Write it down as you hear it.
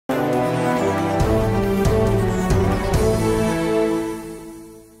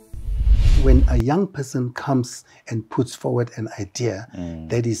a young person comes and puts forward an idea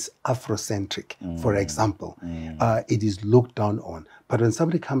that is Afrocentric, for example, it is looked down on. But when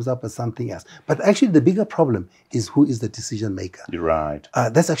somebody comes up with something else, but actually the bigger problem is who is the decision maker. You're right.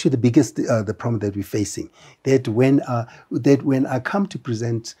 That's actually the biggest the problem that we're facing. That when I come to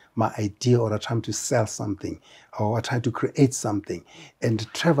present my idea, or I try to sell something, or I try to create something, and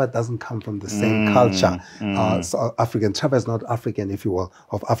Trevor doesn't come from the same culture, so African. Trevor is not African, if you will,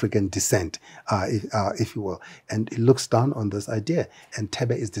 of African descent, if you will, and it looks down on this idea, and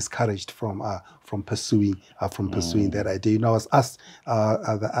Thebe is discouraged from pursuing that idea. You know, I was asked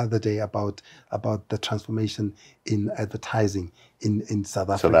the other day about the transformation in advertising in South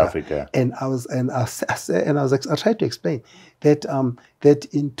Africa. And I tried to explain that that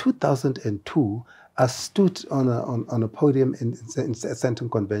in 2002 I stood on a podium in Central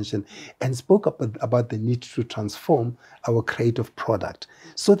Convention and spoke about the need to transform our creative product,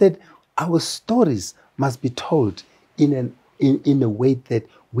 so that our stories must be told in a way that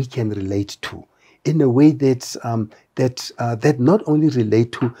we can relate to, in a way that that not only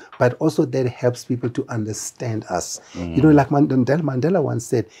relate to, but also that helps people to understand us. You know, like Mandela once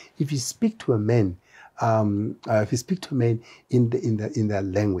said, if you speak to a man, if you speak to men in their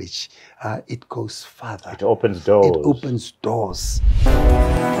language, it goes further. It opens doors. It opens doors.